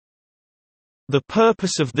The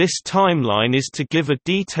purpose of this timeline is to give a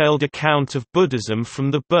detailed account of Buddhism from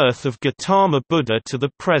the birth of Gautama Buddha to the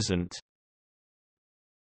present.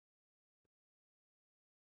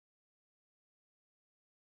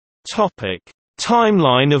 Topic: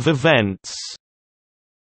 Timeline of events.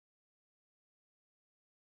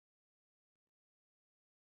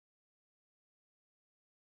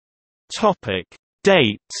 Topic: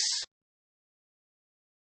 Dates.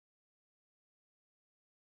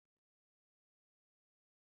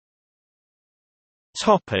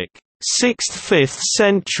 Topic: 6th–5th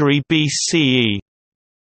century BCE.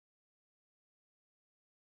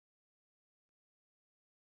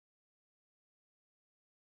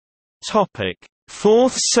 Topic: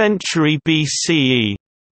 4th century BCE.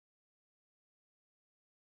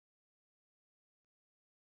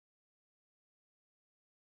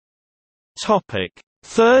 Topic: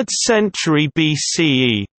 3rd century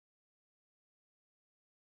BCE.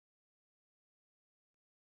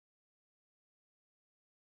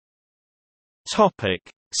 Topic: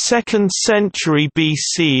 2nd century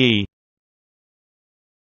BCE.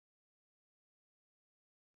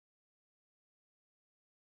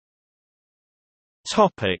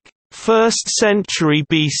 Topic: 1st century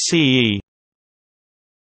BCE.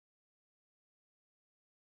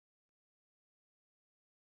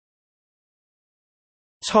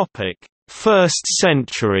 Topic: 1st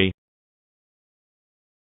century.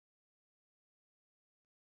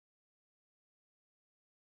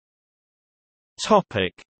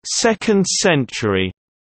 Topic: 2nd century.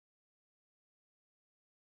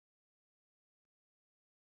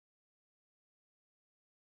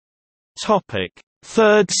 Topic: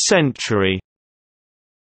 3rd century.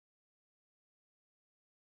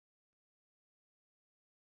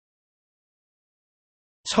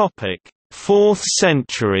 Topic: 4th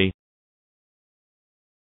century.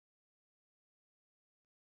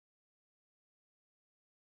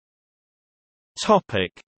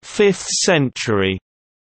 Topic: 5th century.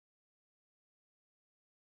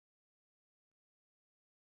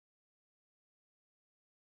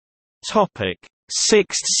 Topic: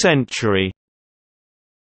 6th century.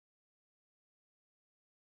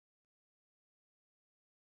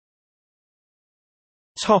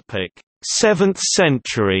 Topic: 7th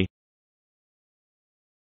century.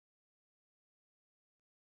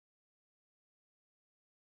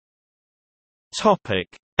 Topic: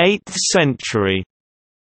 8th century.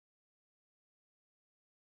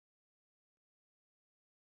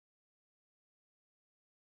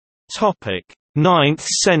 Topic: 9th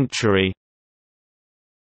century.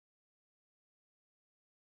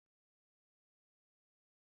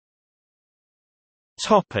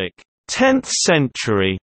 Topic: 10th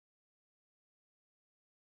century.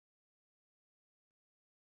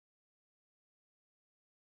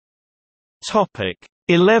 Topic: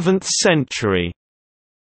 11th century.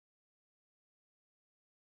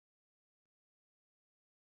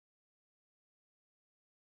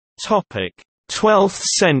 Topic: 12th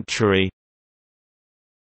century.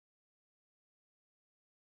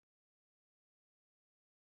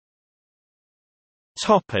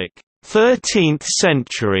 Topic: 13th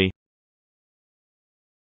century.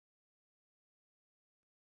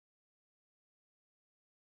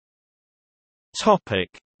 Topic: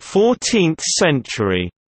 14th century.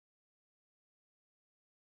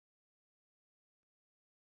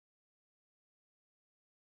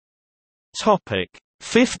 Topic: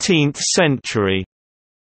 15th century.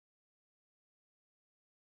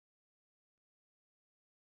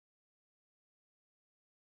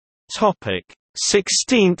 Topic: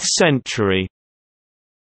 16th century.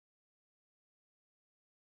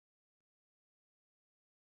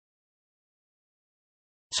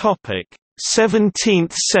 Topic: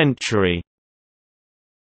 17th century.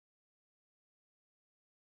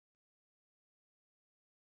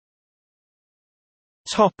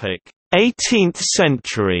 Topic: 18th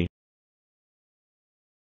century.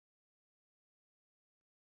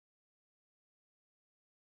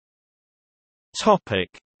 Topic: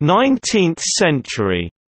 19th century.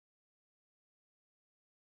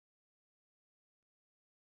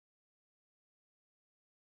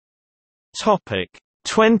 Topic: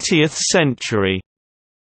 20th century.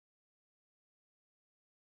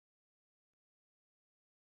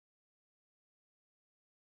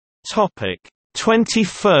 Topic: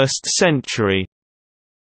 21st century.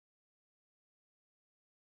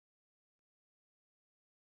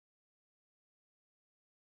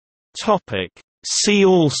 Topic: See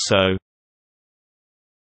also: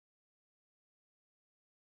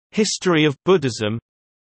 History of Buddhism,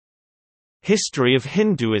 History of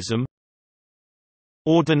Hinduism,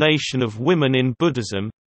 Ordination of women in Buddhism,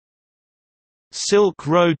 Silk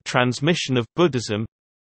Road transmission of Buddhism,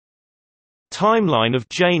 Timeline of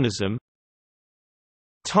Jainism,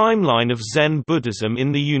 Timeline of Zen Buddhism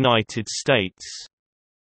in the United States.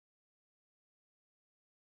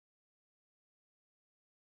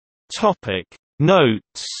 Topic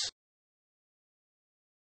Notes.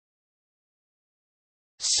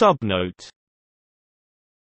 Subnote